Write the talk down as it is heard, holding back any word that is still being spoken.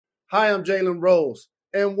Hi, I'm Jalen Rose,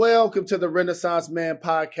 and welcome to the Renaissance Man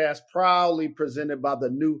podcast, proudly presented by the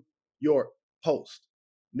New York Post.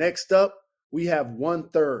 Next up, we have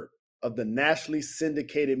 1/3 of the nationally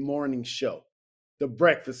syndicated morning show, The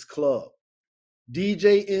Breakfast Club.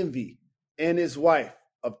 DJ Envy and his wife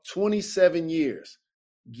of 27 years,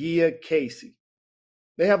 Gia Casey.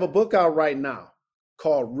 They have a book out right now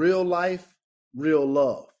called Real Life, Real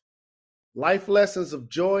Love. Life lessons of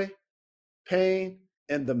joy, pain,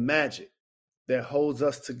 and the magic that holds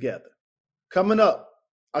us together. Coming up,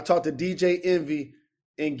 I talked to DJ Envy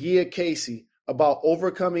and Gia Casey about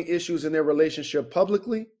overcoming issues in their relationship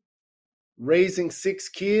publicly, raising 6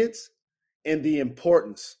 kids, and the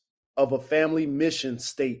importance of a family mission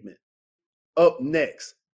statement. Up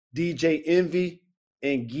next, DJ Envy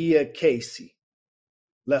and Gia Casey.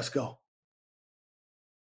 Let's go.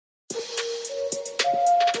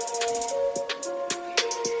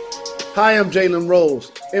 Hi, I'm Jalen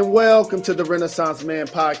Rose, and welcome to the Renaissance Man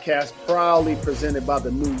podcast, proudly presented by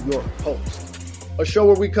the New York Post, a show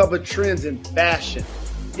where we cover trends in fashion,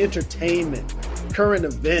 entertainment, current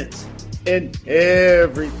events, and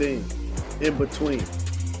everything in between.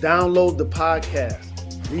 Download the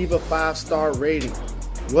podcast, leave a 5-star rating.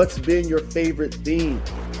 What's been your favorite theme?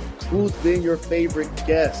 Who's been your favorite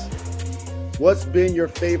guest? What's been your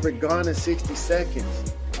favorite Gone in 60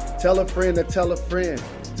 Seconds? Tell a friend to tell a friend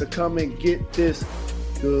to come and get this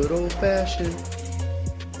good old-fashioned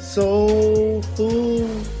soul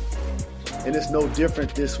food. And it's no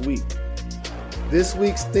different this week. This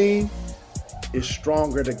week's theme is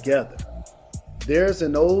Stronger Together. There's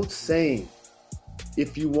an old saying,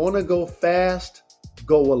 if you want to go fast,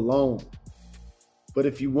 go alone. But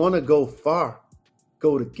if you want to go far,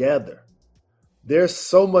 go together. There's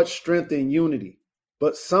so much strength in unity,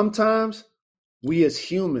 but sometimes we as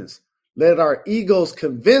humans let our egos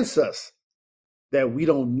convince us that we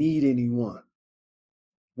don't need anyone.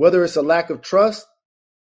 Whether it's a lack of trust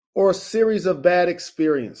or a series of bad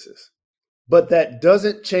experiences. But that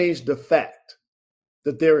doesn't change the fact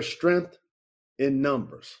that there is strength in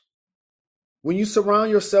numbers. When you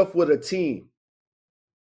surround yourself with a team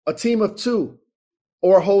of 2,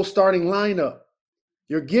 or a whole starting lineup,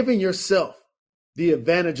 you're giving yourself the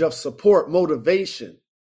advantage of support, motivation,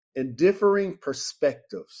 and differing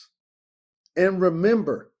perspectives. And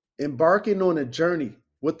remember, embarking on a journey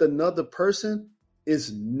with another person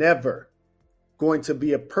is never going to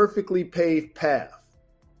be a perfectly paved path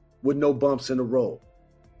with no bumps in the road.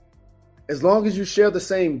 As long as you share the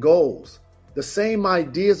same goals, the same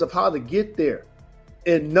ideas of how to get there,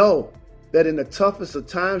 and know that in the toughest of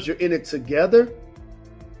times you're in it together,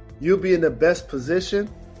 you'll be in the best position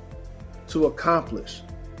to accomplish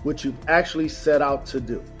what you've actually set out to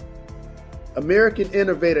do. American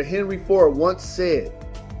innovator Henry Ford once said,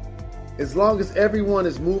 as long as everyone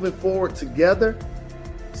is moving forward together,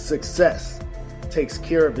 success takes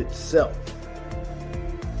care of itself.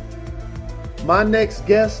 My next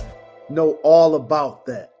guests know all about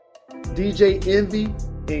that. DJ Envy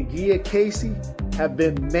and Gia Casey have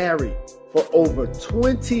been married for over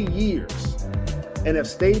 20 years and have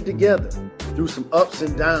stayed together through some ups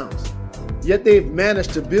and downs. Yet they've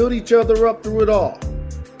managed to build each other up through it all.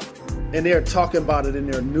 And they're talking about it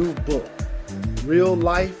in their new book, Real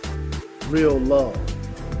Life, Real Love.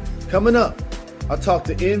 Coming up, I talked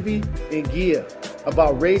to Envy and Gia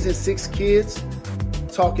about raising 6 kids,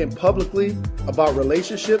 talking publicly about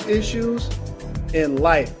relationship issues, and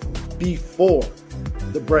life before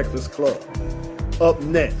the Breakfast Club. Up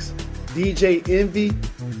next, DJ Envy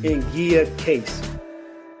and Gia Casey.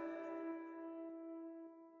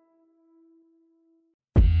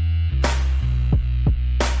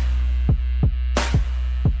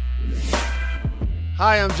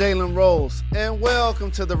 Hi, I'm Jalen Rose, and welcome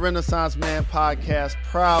to the Renaissance Man podcast,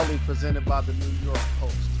 proudly presented by the New York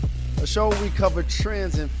Post, a show where we cover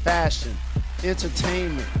trends in fashion,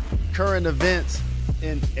 entertainment, current events,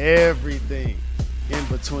 and everything in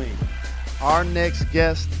between. Our next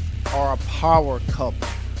guests are a power couple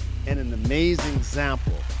and an amazing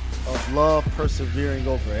example of love persevering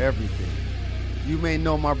over everything. You may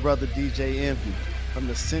know my brother DJ Envy from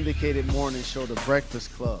the syndicated morning show, The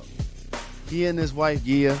Breakfast Club. He and his wife,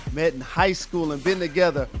 Gia, met in high school and been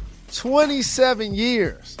together 27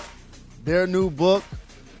 years. Their new book,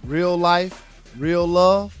 Real Life, Real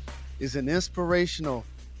Love, is an inspirational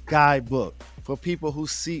guidebook for people who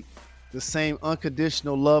seek the same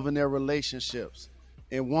unconditional love in their relationships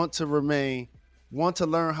and want to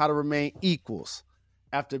learn how to remain equals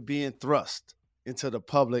after being thrust into the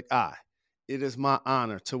public eye. it is my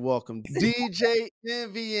honor to welcome DJ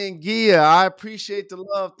Envy and Gia. I appreciate the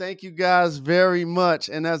love. Thank you guys very much.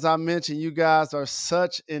 And as I mentioned, you guys are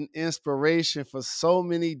such an inspiration for so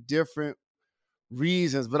many different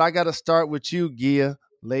reasons. But I got to start with you, Gia.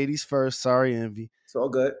 Ladies first. Sorry, Envy. It's all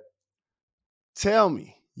good. Tell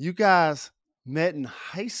me, you guys met in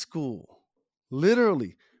high school.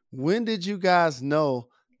 Literally, when did you guys know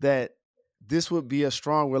that this would be a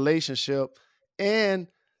strong relationship and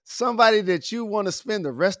somebody that you want to spend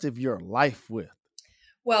the rest of your life with?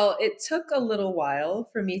 Well, it took a little while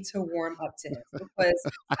for me to warm up to him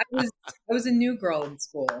because I was a new girl in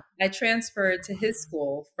school. I transferred to his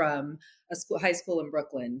school from high school in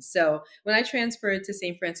Brooklyn. So when I transferred to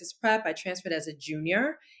St. Francis Prep, I transferred as a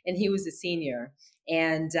junior and he was a senior.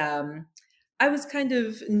 And I was kind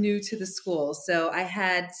of new to the school, so I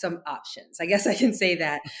had some options. I guess I can say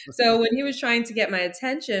that. So when he was trying to get my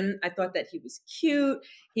attention, I thought that he was cute.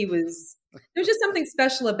 There was just something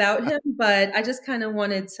special about him, but I just kind of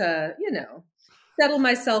wanted to, settle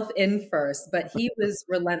myself in first. But he was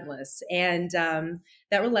relentless, and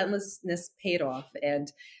that relentlessness paid off.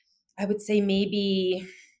 And I would say maybe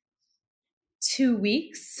 2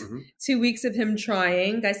 weeks, 2 weeks of him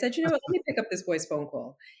trying, I said, you know what, let me pick up this boy's phone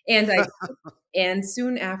call. And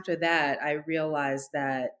soon after that, I realized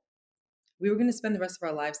that we were going to spend the rest of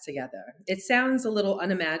our lives together. It sounds a little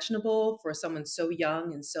unimaginable for someone so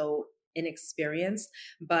young and so inexperienced,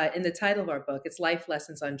 but in the title of our book, it's Life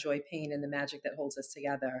Lessons on Joy, Pain, and the Magic That Holds Us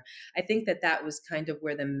Together. I think that was kind of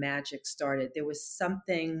where the magic started. There was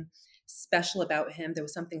something special about him. There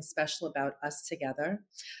was something special about us together.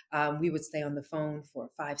 We would stay on the phone for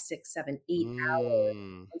 5, 6, 7, 8 hours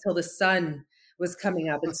until the sun was coming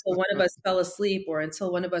up, until one of us fell asleep or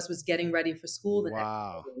until one of us was getting ready for school the next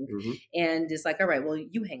morning. And it's like, all right, well,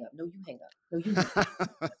 you hang up. No, you hang up. No, you hang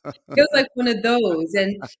up. It was like one of those.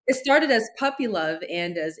 And it started as puppy love,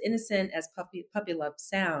 and as innocent as puppy love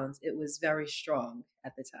sounds, it was very strong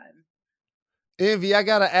at the time. Envy, I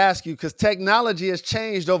got to ask you, because technology has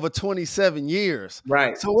changed over 27 years.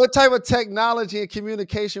 Right. So what type of technology and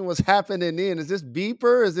communication was happening then? Is this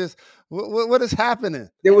beeper? Is this, what is happening?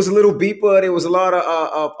 There was a little beeper. There was a lot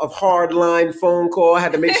of hard line phone call. I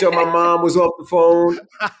had to make sure my mom was off the phone.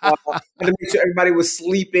 I had to make sure everybody was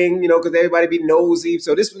sleeping, because everybody be nosy.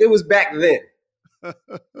 So it was back then.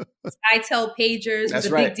 iTel pagers was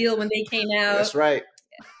a big deal when they came out. That's right.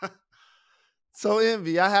 So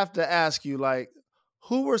Envy, I have to ask you,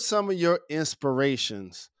 who were some of your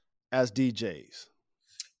inspirations as DJs?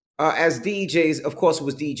 As DJs, of course, it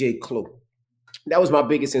was DJ Clue. That was my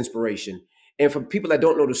biggest inspiration. And for people that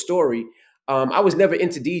don't know the story, I was never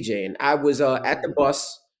into DJing. I was at the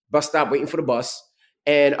bus stop waiting for the bus,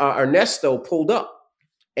 and Ernesto pulled up.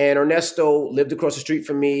 And Ernesto lived across the street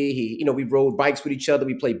from me. We rode bikes with each other.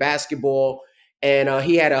 We played basketball. And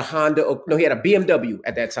he had a he had a BMW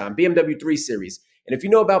at that time, BMW 3 Series. And if you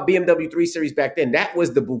know about BMW 3 Series back then, that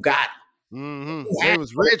was the Bugatti. Mm-hmm. It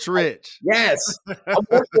was rich. Yes.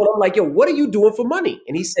 I'm like, yo, what are you doing for money?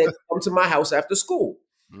 And he said, come to my house after school.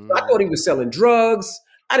 So I thought he was selling drugs.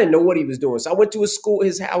 I didn't know what he was doing. So I went to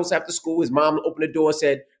his house after school. His mom opened the door and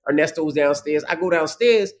said, Ernesto was downstairs. I go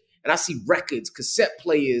downstairs and I see records, cassette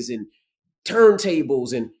players, and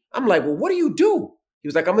turntables. And I'm like, well, what do you do? He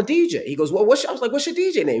was like, I'm a DJ. He goes, well, I was like, what's your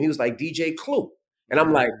DJ name? He was like, DJ Clue. And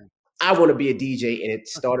I'm like, I want to be a DJ. And it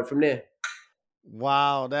started from there.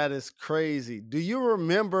 Wow, that is crazy. Do you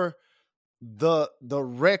remember the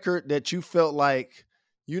record that you felt like,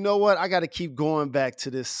 you know what, I got to keep going back to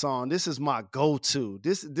this song. This is my go-to.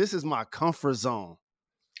 This is my comfort zone.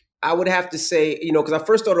 I would have to say, because I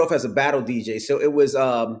first started off as a battle DJ. So it was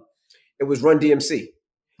Run DMC.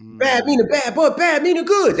 Bad meaning bad, but bad meaning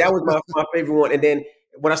good. That was my favorite one. And then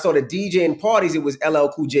when I started DJing parties, it was LL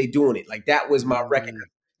Cool J doing it. Like that was my record.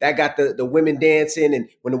 That got the women dancing. And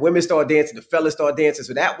when the women started dancing, the fellas started dancing.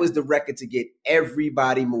 So that was the record to get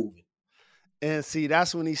everybody moving. And see,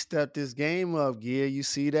 that's when he stepped his game up, Gia. You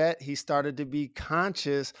see that? He started to be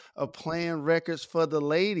conscious of playing records for the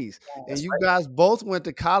ladies. And you guys both went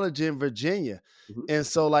to college in Virginia. Mm-hmm. And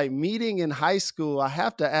so meeting in high school, I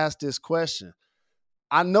have to ask this question.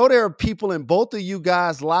 I know there are people in both of you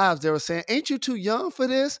guys' lives that were saying, ain't you too young for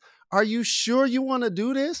this? Are you sure you want to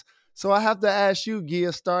do this? So I have to ask you,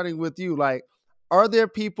 Gia, starting with you, were there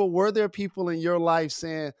people in your life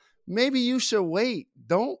saying, maybe you should wait,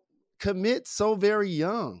 don't commit so very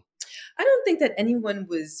young? I don't think that anyone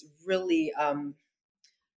was really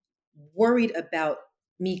worried about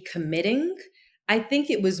me committing. I think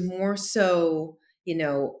it was more so,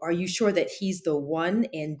 are you sure that he's the one?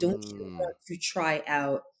 And don't you want to try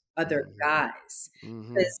out other guys.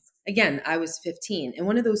 Mm-hmm. Because again, I was 15, and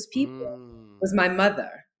one of those people was my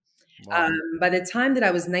mother. Wow. By the time that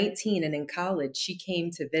I was 19 and in college, she came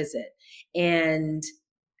to visit, and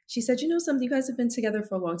she said, "You know something? You guys have been together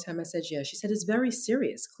for a long time." I said, "Yeah." She said, "It's very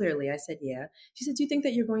serious." Clearly, I said, "Yeah." She said, "Do you think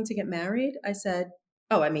that you're going to get married?" I said,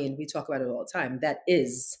 "Oh, I mean, we talk about it all the time. That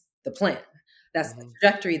is the plan. That's the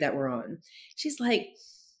trajectory that we're on." She's like,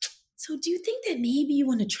 "So do you think that maybe you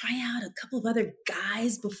want to try out a couple of other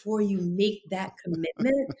guys before you make that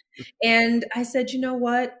commitment?" And I said, "You know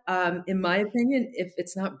what? In my opinion, if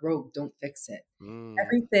it's not broke, don't fix it.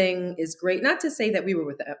 Everything is great." Not to say that we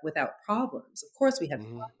were without problems. Of course, we had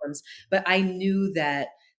problems, but I knew that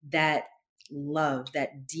that love,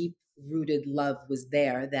 that deep rooted love was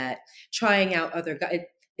there, that trying out other guys,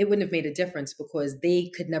 it wouldn't have made a difference because they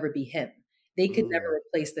could never be him. They could never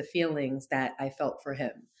replace the feelings that I felt for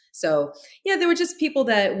him. So, yeah, there were just people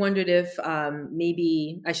that wondered if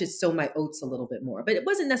maybe I should sow my oats a little bit more, but it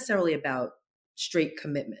wasn't necessarily about straight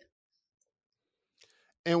commitment.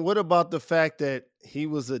 And what about the fact that he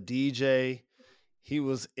was a DJ? He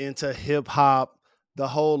was into hip hop, the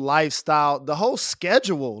whole lifestyle, the whole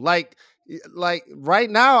schedule. Like right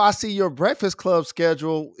now, I see your Breakfast Club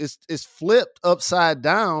schedule is flipped upside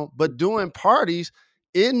down. But doing parties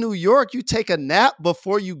in New York, you take a nap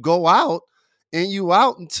before you go out, and you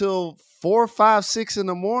out until 4, 5, 6 in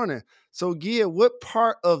the morning. So, Gia, what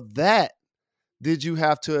part of that did you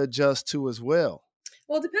have to adjust to as well?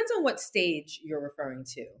 Well, it depends on what stage you're referring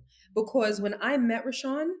to. Because when I met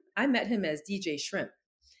Rashawn, I met him as DJ Shrimp,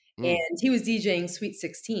 and he was DJing Sweet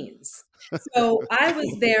 16s. So I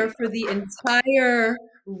was there for the entire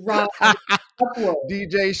ride upward.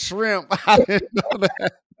 DJ Shrimp. I didn't know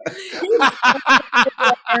that.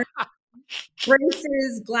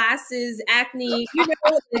 Braces, glasses, acne,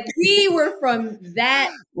 like we were from that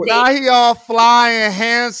day. Now he all fly and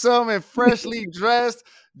handsome and freshly dressed,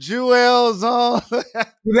 jewels on.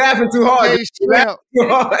 You're laughing too hard. You're laughing too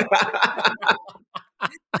hard.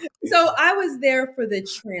 So I was there for the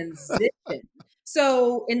transition.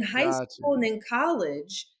 So in high school and in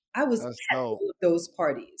college, I was at all of those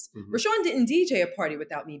parties. Rashawn didn't DJ a party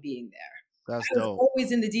without me being there. I was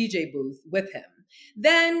always in the DJ booth with him.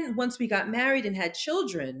 Then once we got married and had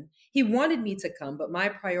children, he wanted me to come, but my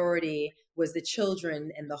priority was the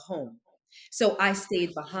children and the home. So I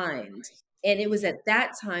stayed behind. And it was at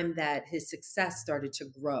that time that his success started to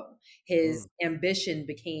grow. His ambition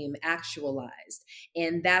became actualized.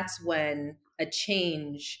 And that's when a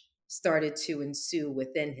change started to ensue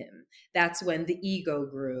within him. That's when the ego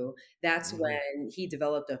grew. That's when he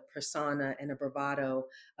developed a persona and a bravado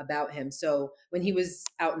about him. So when he was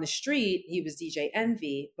out in the street, he was DJ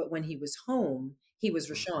Envy, but when he was home, he was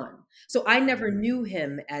Rashawn. So I never knew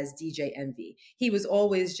him as DJ Envy. He was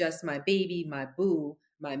always just my baby, my boo,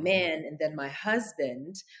 my man, and then my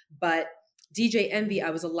husband. But DJ Envy,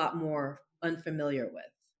 I was a lot more unfamiliar with.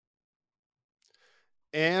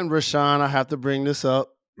 And Rashawn, I have to bring this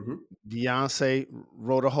up. Beyonce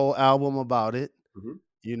wrote a whole album about it.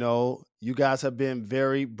 You know, you guys have been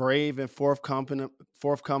very brave and forthcoming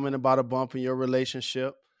about a bump in your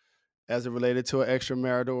relationship as it related to an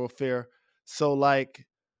extramarital affair. So, like,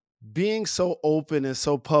 being so open and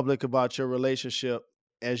so public about your relationship,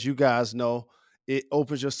 as you guys know, it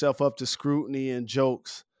opens yourself up to scrutiny and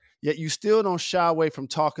jokes. Yet you still don't shy away from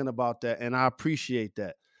talking about that, and I appreciate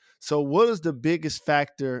that. So, what is the biggest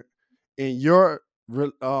factor in your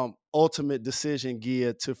ultimate decision,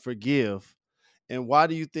 Gia, to forgive? And why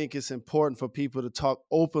do you think it's important for people to talk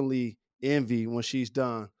openly, Envy, when she's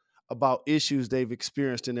done, about issues they've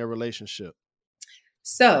experienced in their relationship?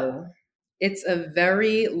 So it's a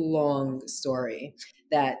very long story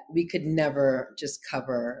that we could never just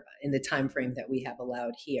cover in the time frame that we have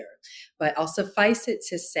allowed here. But I'll suffice it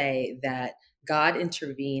to say that God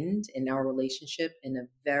intervened in our relationship in a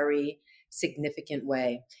very significant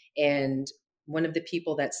way. And one of the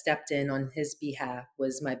people that stepped in on his behalf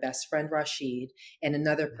was my best friend Rashid, and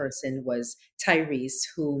another person was Tyrese,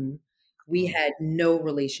 whom we had no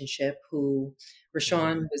relationship, who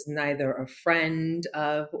Rashawn was neither a friend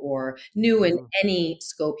of or knew in any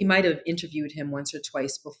scope. He might have interviewed him once or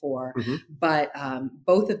twice before, but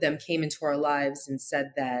both of them came into our lives and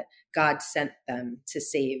said that God sent them to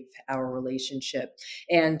save our relationship.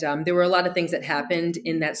 And there were a lot of things that happened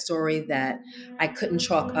in that story that I couldn't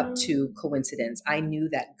chalk up to coincidence. I knew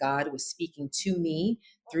that God was speaking to me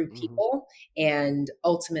through people, and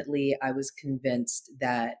ultimately I was convinced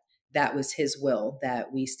that that was his will,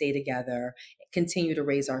 that we stay together, continue to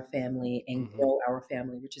raise our family and grow our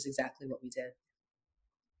family, which is exactly what we did.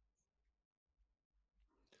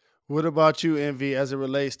 What about you, Envy, as it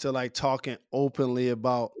relates to like talking openly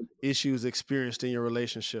about issues experienced in your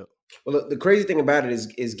relationship? Well, the crazy thing about it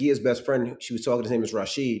is Gia's best friend, she was talking, his name is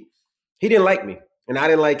Rashid. He didn't like me, and I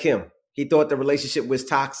didn't like him. He thought the relationship was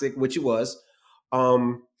toxic, which it was.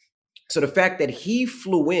 So the fact that he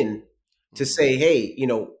flew in to say, hey,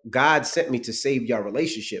 God sent me to save your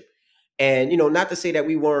relationship. And, not to say that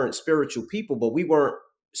we weren't spiritual people, but we weren't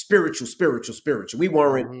spiritual. We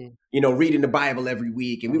weren't, reading the Bible every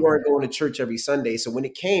week, and we weren't going to church every Sunday. So when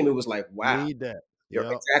it came, it was like, wow. Need that.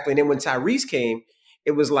 Exactly. And then when Tyrese came,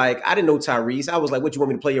 it was like, I didn't know Tyrese. I was like, what, you want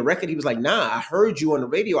me to play your record? He was like, nah, I heard you on the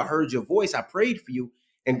radio. I heard your voice. I prayed for you,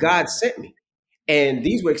 and God sent me. And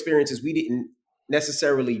these were experiences we didn't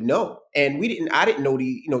necessarily know. And I didn't know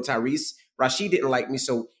Tyrese. Rashid didn't like me.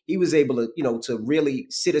 So he was able to, to really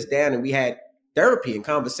sit us down, and we had therapy and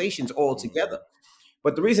conversations all together.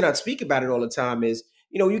 But the reason I speak about it all the time is,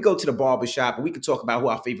 you go to the barbershop and we could talk about who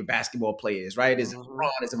our favorite basketball player is, right? Is it LeBron?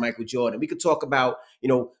 Is it Michael Jordan? We could talk about,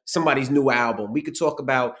 somebody's new album. We could talk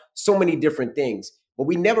about so many different things, but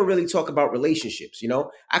we never really talk about relationships.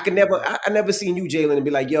 I never seen you, Jalen, and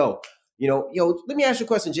be like, yo, let me ask you a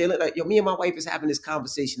question, Jalen. Like, me and my wife is having this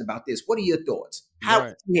conversation about this. What are your thoughts? How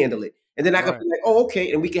would you handle it? And then I could be like, oh,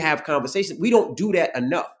 okay. And we can have conversations. We don't do that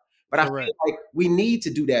enough. But I feel like we need to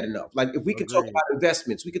do that enough. Like if we could talk about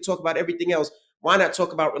investments, we could talk about everything else. Why not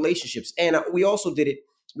talk about relationships? And we also did it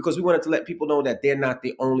because we wanted to let people know that they're not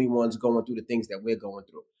the only ones going through the things that we're going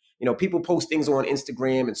through. People post things on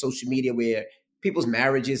Instagram and social media where people's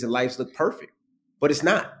marriages and lives look perfect, but it's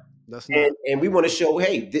not. That's not. And we want to show,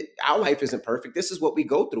 hey, our life isn't perfect. This is what we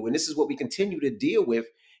go through. And this is what we continue to deal with,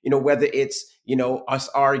 whether it's, us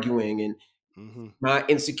arguing and my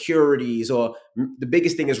insecurities, or the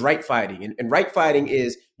biggest thing is right fighting. And right fighting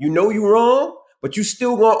is, you're wrong, but you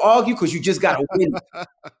still gonna argue because you just gotta win.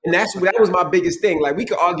 And that was my biggest thing. Like we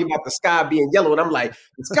could argue about the sky being yellow, and I'm like,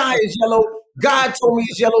 the sky is yellow. God told me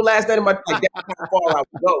it's yellow last night. Like that's how far I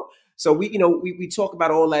would go. So we talk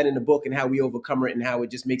about all that in the book and how we overcome it and how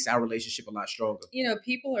it just makes our relationship a lot stronger.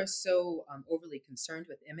 People are so overly concerned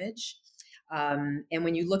with image, and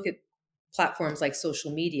when you look at platforms like social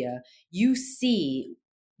media, you see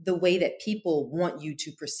the way that people want you to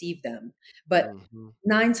perceive them. But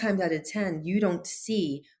 9 times out of 10, you don't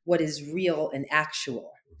see what is real and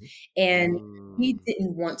actual. And we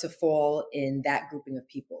didn't want to fall in that grouping of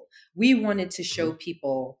people. We wanted to show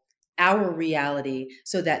people our reality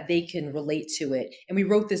so that they can relate to it. And we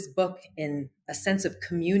wrote this book in a sense of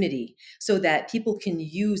community so that people can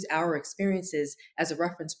use our experiences as a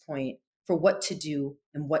reference point for what to do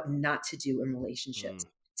and what not to do in relationships,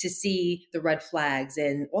 to see the red flags,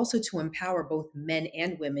 and also to empower both men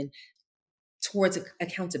and women towards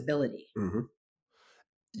accountability.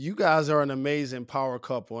 You guys are an amazing power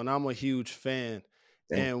couple, and I'm a huge fan.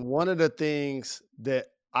 And one of the things that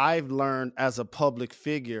I've learned as a public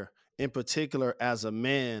figure, in particular as a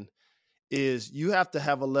man, is you have to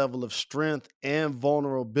have a level of strength and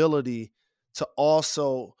vulnerability to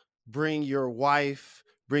also bring your wife,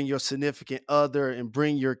 bring your significant other, and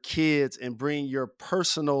bring your kids and bring your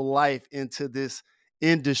personal life into this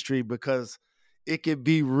industry, because it could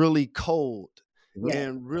be really cold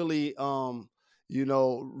and really,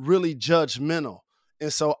 really judgmental.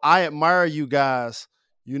 And so I admire you guys,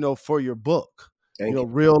 for your book,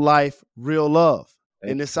 Real Life, Real Love.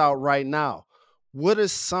 And it's out right now. What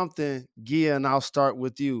is something, Gia, and I'll start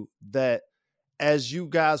with you, that as you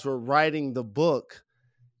guys were writing the book,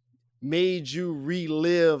 made you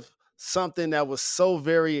relive something that was so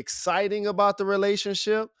very exciting about the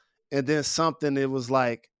relationship, and then something that was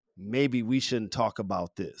like, maybe we shouldn't talk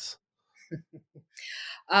about this?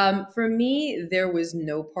 For me, there was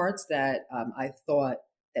no parts that I thought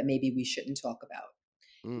that maybe we shouldn't talk about.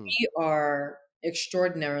 We are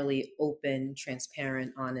extraordinarily open,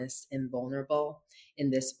 transparent, honest, and vulnerable in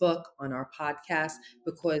this book, on our podcast,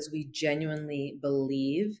 because we genuinely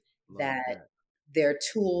believe that they're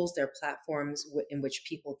tools, they're platforms in which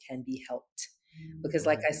people can be helped. Because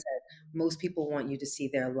like I said, most people want you to see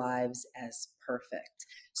their lives as perfect.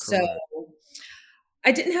 So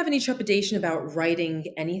I didn't have any trepidation about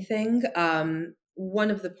writing anything.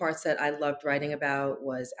 One of the parts that I loved writing about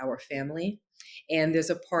was our family. And there's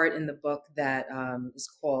a part in the book that is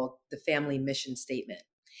called the family mission statement.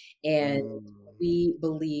 And we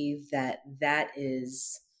believe that that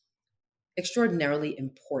is extraordinarily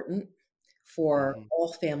important for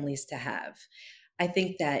all families to have. I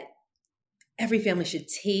think that every family should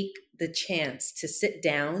take the chance to sit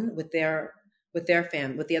down with their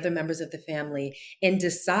family, with the other members of the family, and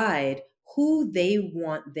decide who they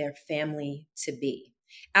want their family to be.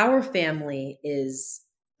 Our family is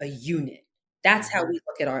a unit. That's how we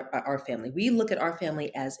look at our family. We look at our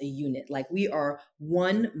family as a unit, like we are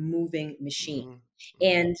one moving machine.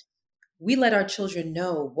 And we let our children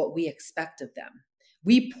know what we expect of them.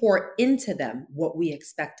 We pour into them what we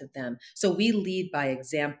expect of them. So we lead by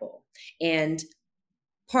example. And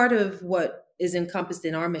part of what is encompassed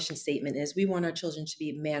in our mission statement is we want our children to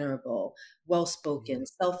be mannerable, well-spoken,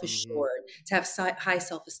 self-assured, to have high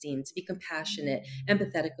self-esteem, to be compassionate,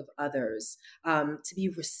 empathetic of others, to be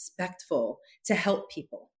respectful, to help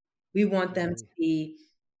people. We want them to be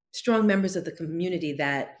strong members of the community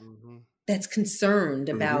that's concerned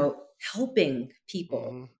about helping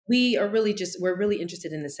people. We're really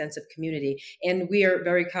interested in the sense of community. And we are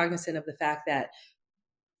very cognizant of the fact that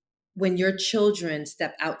when your children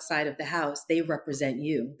step outside of the house, they represent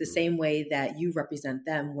you the same way that you represent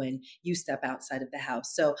them when you step outside of the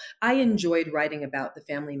house. So I enjoyed writing about the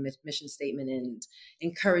family mission statement and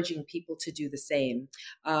encouraging people to do the same.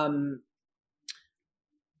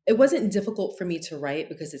 It wasn't difficult for me to write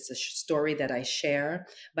because it's a story that I share,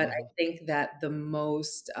 but I think that the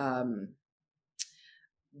most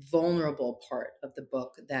vulnerable part of the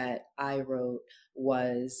book that I wrote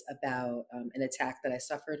was about an attack that I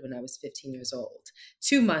suffered when I was 15 years old.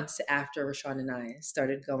 2 months after Rashawn and I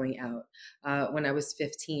started going out, when I was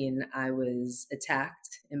 15, I was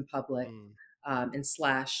attacked in public and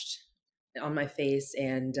slashed on my face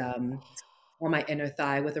and on my inner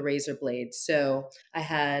thigh with a razor blade. So I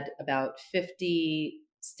had about 50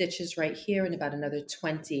 stitches right here and about another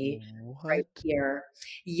 20 right here.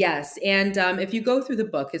 Yes. And if you go through the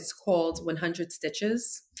book, it's called 100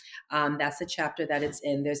 Stitches. That's the chapter that it's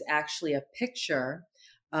in. There's actually a picture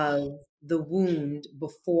of the wound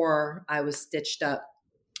before I was stitched up.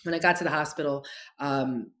 When I got to the hospital,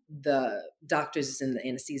 the doctors and the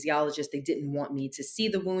anesthesiologist, they didn't want me to see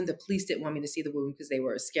the wound. The police didn't want me to see the wound because they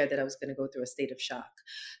were scared that I was going to go through a state of shock.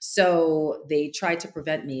 So they tried to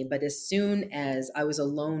prevent me. But as soon as I was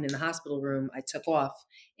alone in the hospital room, I took off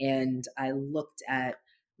and I looked at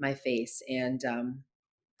my face. And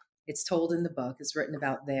it's told in the book. It's written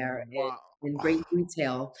about there in great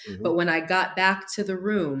detail. But when I got back to the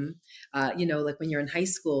room, like when you're in high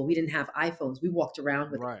school, we didn't have iPhones. We walked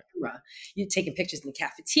around with a camera. You're taking pictures in the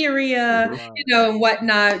cafeteria, and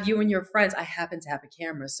whatnot. You and your friends. I happened to have a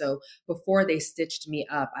camera. So before they stitched me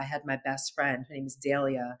up, I had my best friend, her name is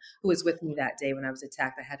Dahlia, who was with me that day when I was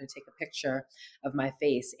attacked. I had to take a picture of my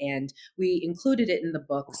face. And we included it in the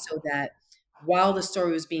book so that while the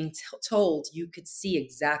story was being told, you could see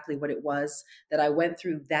exactly what it was that I went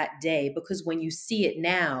through that day. Because when you see it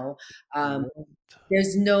now,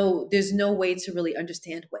 there's no way to really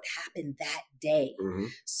understand what happened that day.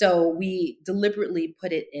 So we deliberately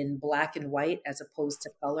put it in black and white as opposed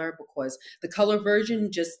to color, because the color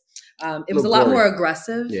version just it was a lot more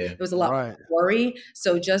aggressive. It was a lot more gory.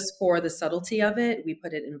 So just for the subtlety of it, we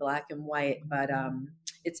put it in black and white. But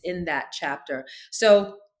it's in that chapter.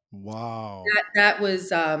 So. Wow. That was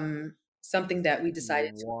something that we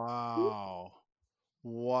decided to.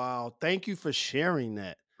 Wow. Thank you for sharing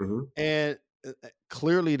that. And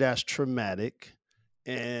clearly that's traumatic.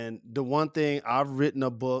 And the one thing, I've written a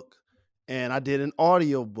book and I did an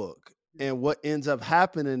audio book. And what ends up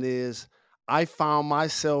happening is I found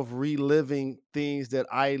myself reliving things that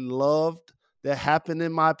I loved that happened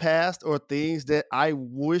in my past, or things that I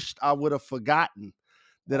wished I would have forgotten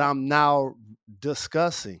that I'm now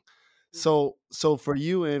discussing. So for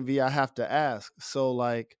you, Envy, I have to ask. So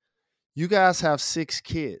like, you guys have 6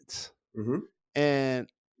 kids, and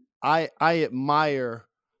I admire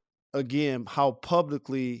again how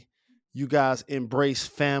publicly you guys embrace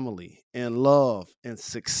family and love and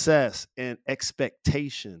success and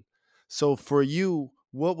expectation. So for you,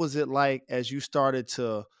 what was it like as you started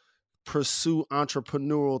to pursue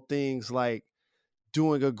entrepreneurial things, like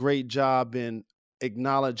doing a great job in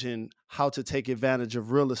acknowledging how to take advantage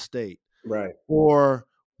of real estate, or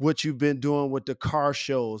what you've been doing with the car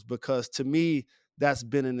shows? Because to me, that's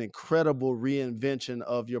been an incredible reinvention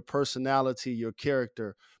of your personality, your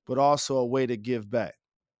character, but also a way to give back.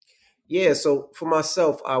 Yeah, so for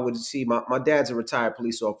myself, I would see my dad's a retired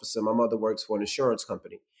police officer. My mother works for an insurance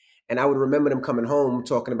company. And I would remember them coming home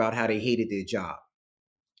talking about how they hated their job.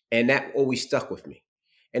 And that always stuck with me.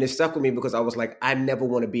 And it stuck with me because I was like, I never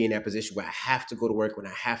want to be in that position where I have to go to work, when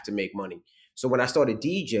I have to make money. So when I started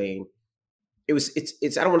DJing,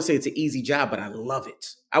 it's I don't want to say it's an easy job, but I love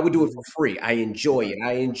it. I would do it for free. I enjoy it.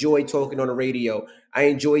 I enjoy talking on the radio. I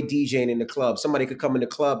enjoy DJing in the club. Somebody could come in the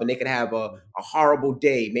club and they could have a horrible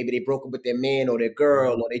day. Maybe they broke up with their man or their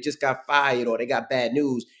girl, or they just got fired, or they got bad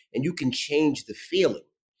news, and you can change the feeling.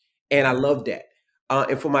 And I love that.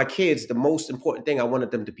 And for my kids, the most important thing, I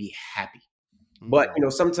wanted them to be happy. But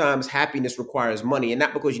sometimes happiness requires money, and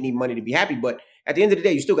not because you need money to be happy, but at the end of the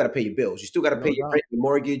day, you still got to pay your bills. You still got to pay your rent, your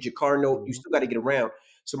mortgage, your car note. You still got to get around.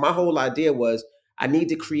 So my whole idea was I need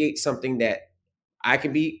to create something that I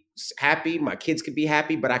can be happy, my kids can be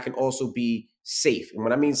happy, but I can also be safe. And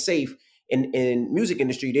when I mean safe, in music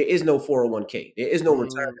industry, there is no 401k. There is no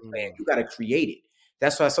retirement plan. You got to create it.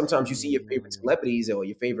 That's why sometimes you see your favorite celebrities or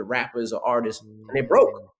your favorite rappers or artists, and they're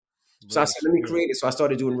broke. So I said, let me create it. So I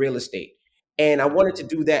started doing real estate. And I wanted to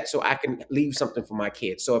do that so I can leave something for my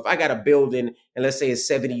kids. So if I got a building and let's say it's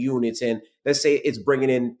 70 units and let's say it's bringing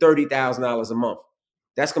in $30,000 a month,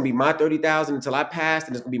 that's going to be my $30,000 until I pass,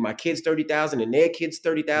 and it's going to be my kids $30,000 and their kids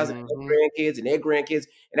 $30,000 and their grandkids and their grandkids,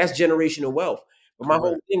 and that's generational wealth. But my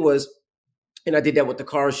whole thing was, and I did that with the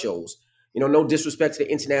car shows. No disrespect to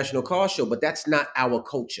the International Car Show, but that's not our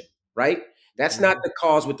culture, right? That's not the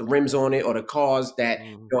cars with the rims on it or the cars that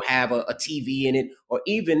have a TV in it, or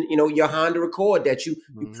even, your Honda Accord that you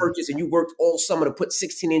purchased and you worked all summer to put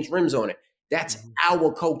 16-inch rims on it. That's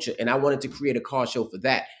our culture. And I wanted to create a car show for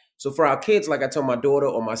that. So for our kids, like I told my daughter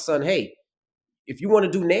or my son, hey, if you want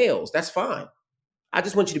to do nails, that's fine. I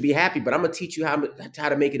just want you to be happy, but I'm going to teach you how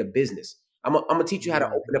to make it a business. I'm going to teach you how to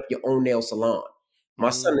open up your own nail salon. My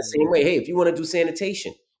son the same way. Hey, if you want to do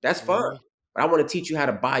sanitation, that's fine. But I want to teach you how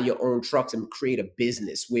to buy your own trucks and create a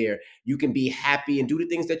business where you can be happy and do the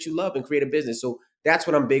things that you love and create a business. So that's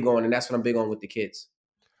what I'm big on. And that's what I'm big on with the kids.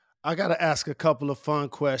 I got to ask a couple of fun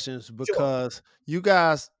questions because you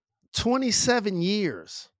guys, 27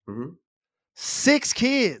 years, 6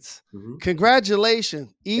 kids.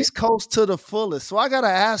 Congratulations. East Coast to the fullest. So I got to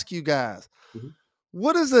ask you guys,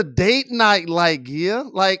 what is a date night like, yeah?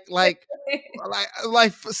 Like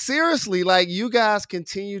seriously, like you guys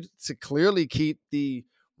continue to clearly keep the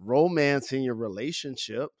romance in your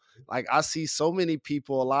relationship. Like I see so many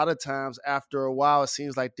people, a lot of times after a while, it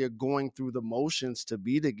seems like they're going through the motions to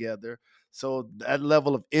be together. So that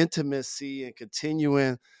level of intimacy and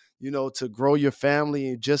continuing, to grow your family,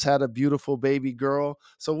 and just had a beautiful baby girl.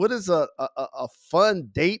 So what is a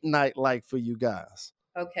fun date night like for you guys?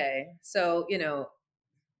 Okay. So,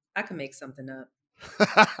 I can make something up.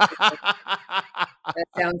 That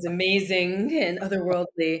sounds amazing and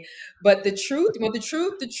otherworldly. But the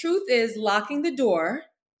truth is locking the door,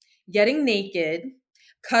 getting naked,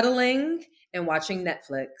 cuddling, and watching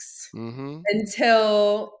Netflix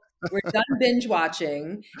until we're done binge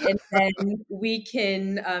watching, and then we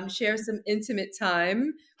can share some intimate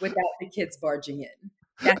time without the kids barging in.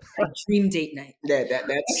 That's a dream date night.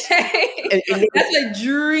 That's that's a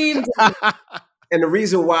dream date night. And the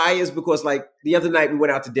reason why is because, like, the other night we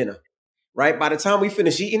went out to dinner, right? By the time we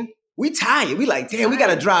finish eating, we tired. We like, damn, we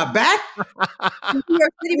got to drive back. We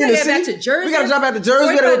got to drive back to Jersey. We got to drive back to Jersey.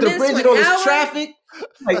 We got to go to the bridge and all this traffic.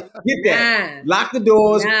 Like, get that. Lock the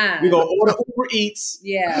doors. We're going to order Uber Eats.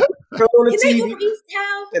 Yeah. Turn on the TV. Uber Eats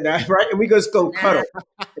now? Right? And we just going to cuddle.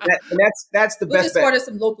 And that's the best bet. We'll just order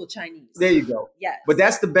some local Chinese. There you go. Yes. But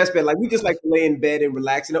that's the best bet. Like, we just like to lay in bed and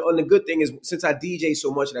relax. And the good thing is, since I DJ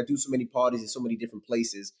so much and I do so many parties in so many different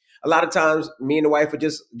places, a lot of times me and the wife would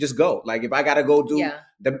just go. Like, if I got to go do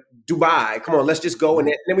the Dubai, come on, let's just go. And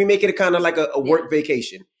then we make it a kind of like a work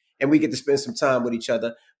vacation. And we get to spend some time with each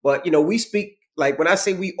other. But, we speak, like when I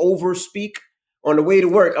say we overspeak, on the way to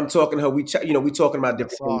work, I'm talking to her. We talking about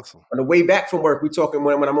different things. On the way back from work, we talking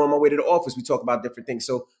when I'm on my way to the office, we talk about different things.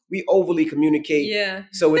 So we overly communicate. Yeah.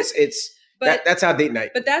 So it's that's our date night.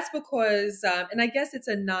 But that's because, and I guess it's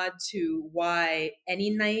a nod to why any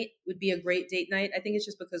night would be a great date night. I think it's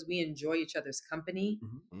just because we enjoy each other's company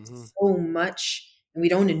so much, and we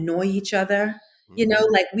don't annoy each other.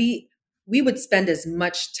 Like we would spend as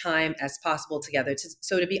much time as possible together.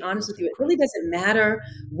 So to be honest with you, it really doesn't matter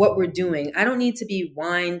what we're doing. I don't need to be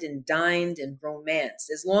wined and dined and romanced.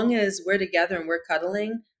 As long as we're together and we're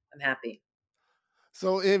cuddling, I'm happy.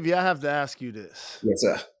 So, Ivy, I have to ask you this. Yes,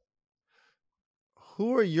 sir.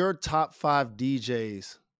 Who are your top 5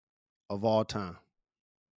 DJs of all time?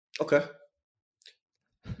 Okay.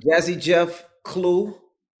 Jazzy Jeff, Clue.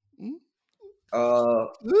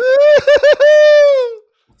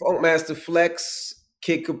 Funkmaster Flex,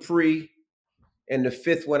 Kid Capri, and the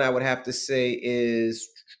 5th one I would have to say is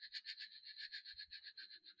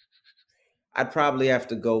I'd probably have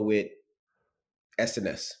to go with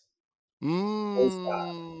SNS.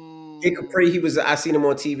 Kid Capri, I seen him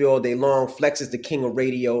on TV all day long. Flex is the king of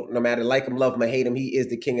radio. No matter like him, love him, or hate him, he is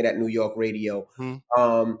the king of that New York radio.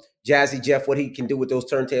 Jazzy Jeff, what he can do with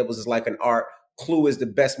those turntables is like an art. Clue is the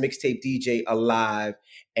best mixtape DJ alive.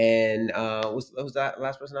 And what was that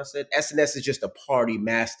last person I said? SNS is just a party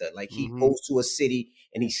master. Like he goes to a city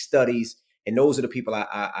and he studies. And those are the people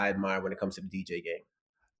I admire when it comes to the DJ game.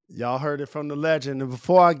 Y'all heard it from the legend. And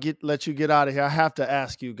before I let you get out of here, I have to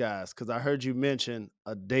ask you guys, because I heard you mention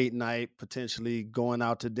a date night, potentially going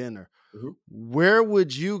out to dinner. Mm-hmm. Where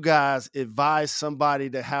would you guys advise somebody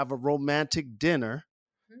to have a romantic dinner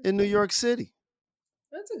in New York City?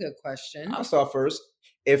 That's a good question. I'll start first.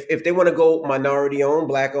 If they want to go minority owned,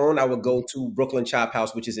 Black owned, I would go to Brooklyn Chop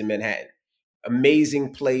House, which is in Manhattan.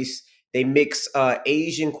 Amazing place. They mix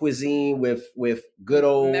Asian cuisine with good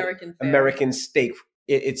old American steak.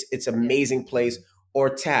 It's amazing place. Or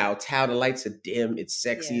Tao. Tao, the lights are dim. It's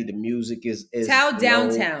sexy. Yeah. The music is Tao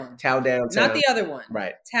downtown. Tao downtown. Not the other one.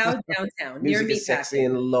 Right. Tao downtown. Music near is sexy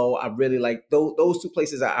and low. I really like those two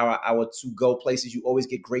places are our to-go places. You always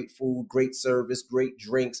get great food, great service, great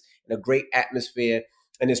drinks, and a great atmosphere.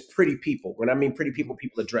 And there's pretty people. When I mean pretty people,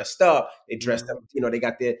 people are dressed up. They dressed up, they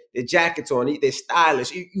got their jackets on. They're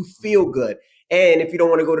stylish. You feel good. And if you don't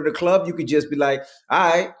want to go to the club, you could just be like,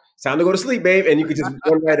 all right, it's time to go to sleep, babe. And you could just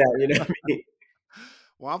run right out, you know what I mean?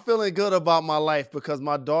 Well, I'm feeling good about my life because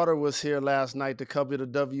my daughter was here last night to cover the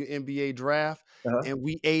WNBA draft, and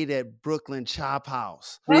we ate at Brooklyn Chop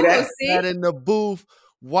House. Sat in the booth,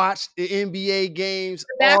 watched the NBA games,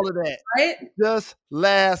 all of that. Right? Just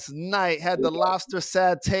last night, had the lobster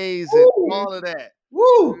satays and all of that.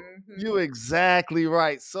 Woo! Mm-hmm. You exactly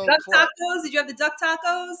right. So duck tacos? Did you have the duck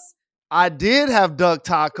tacos? I did have duck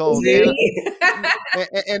tacos.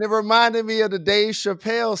 And it reminded me of the Dave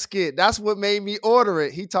Chappelle skit. That's what made me order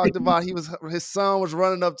it. He talked about his son was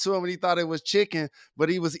running up to him and he thought it was chicken, but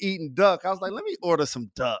he was eating duck. I was like, let me order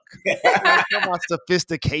some duck. Come on,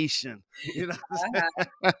 sophistication. You know.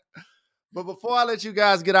 But before I let you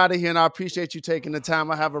guys get out of here, and I appreciate you taking the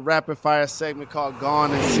time, I have a rapid fire segment called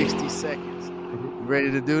Gone in 60 Seconds. You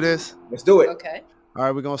ready to do this? Let's do it. Okay. All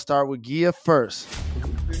right, we're going to start with Gia first.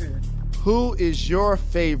 Who is your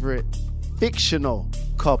favorite fictional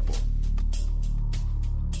couple?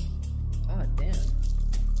 Oh,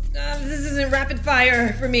 damn. This isn't rapid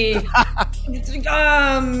fire for me.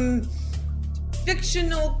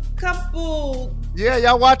 Fictional couple. Yeah,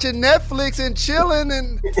 y'all watching Netflix and chilling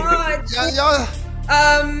and y'all.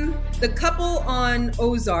 The couple on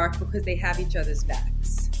Ozark because they have each other's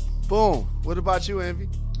backs. Boom. What about you, Envy?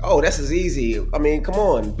 Oh, this is easy. I mean, come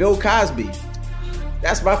on, Bill Cosby.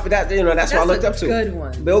 That's what I looked up to. Good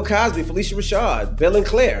one. Bill Cosby, Felicia Rashad, Bill and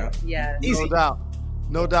Claire. Yeah. Easy.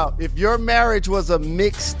 No doubt. If your marriage was a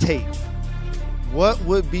mixtape, what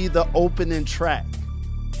would be the opening track?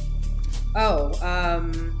 Oh,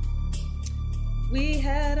 we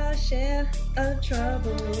had our share of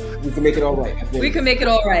trouble. We can make it all right. We can make it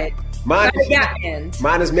all right. Mine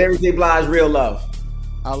is Mary J. Blige, Real Love.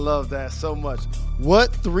 I love that so much.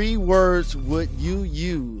 What 3 words would you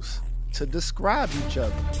use to describe each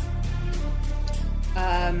other?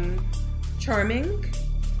 Charming,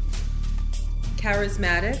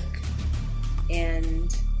 charismatic,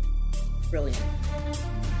 and brilliant.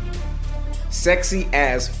 Sexy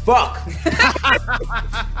as fuck.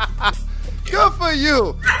 Good for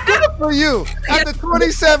you. Good for you. After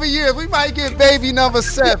 27 years, we might get baby number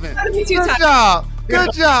 7. Good job.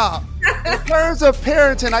 Good job. In terms of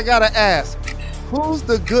parenting, I gotta ask, who's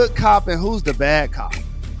the good cop and who's the bad cop?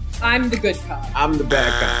 I'm the good cop. I'm the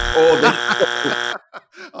bad cop.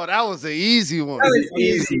 Oh, that was an easy one. That was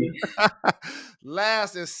easy.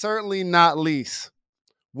 Last and certainly not least,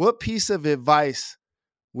 what piece of advice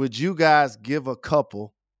would you guys give a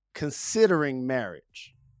couple considering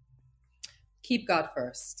marriage? Keep God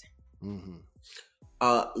first. Mm-hmm.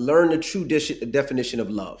 Learn the true definition of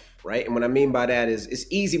love, right? And what I mean by that is it's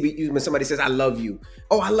easy when somebody says, I love you.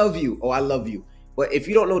 Oh, I love you. Oh, I love you. But if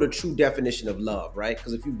you don't know the true definition of love, right?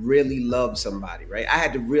 Because if you really love somebody, right? I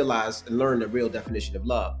had to realize and learn the real definition of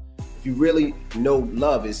love. If you really know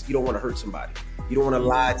love is you don't want to hurt somebody. You don't want to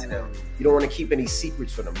lie to them. You don't want to keep any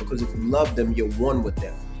secrets from them because if you love them, you're one with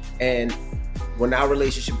them. And when our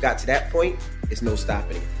relationship got to that point, it's no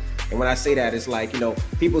stopping it. And when I say that, it's like,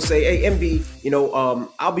 people say, hey, MB,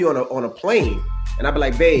 I'll be on a plane. And I'll be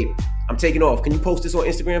like, babe, I'm taking off. Can you post this on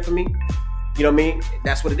Instagram for me? You know what I mean?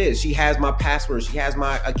 That's what it is. She has my password. She has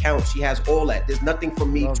my account. She has all that. There's nothing for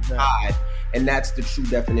me to hide. And that's the true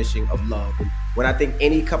definition of love. And when I think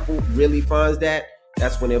any couple really finds that,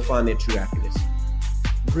 that's when they'll find their true happiness.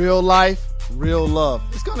 Real life, real love.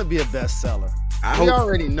 It's going to be a bestseller. We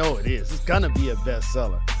already know it is. It's going to be a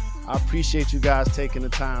bestseller. I appreciate you guys taking the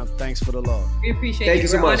time. Thanks for the love. We appreciate you.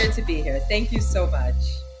 We're honored to be here. Thank you so much.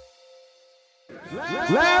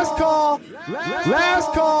 Last call.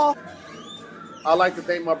 Last call. I'd like to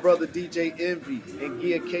thank my brother DJ Envy and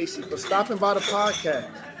Gia Casey for stopping by the podcast.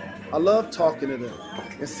 I love talking to them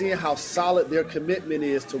and seeing how solid their commitment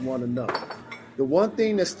is to one another. The one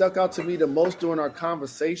thing that stuck out to me the most during our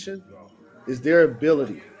conversation is their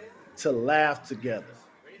ability to laugh together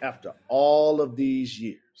after all of these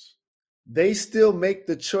years. They still make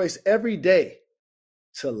the choice every day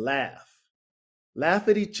to laugh. Laugh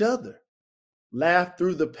at each other. Laugh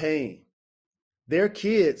through the pain. Their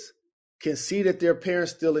kids can see that their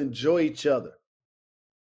parents still enjoy each other,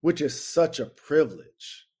 which is such a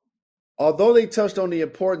privilege. Although they touched on the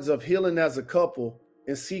importance of healing as a couple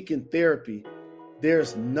and seeking therapy,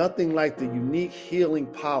 there's nothing like the unique healing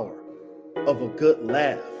power of a good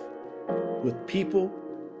laugh with people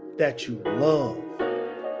that you love.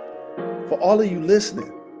 For all of you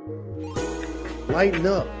listening, lighten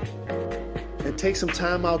up and take some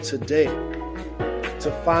time out today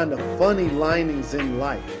to find the funny linings in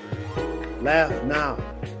life. Laugh now,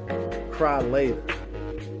 cry later.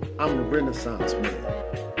 I'm the Renaissance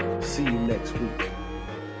Man. See you next week.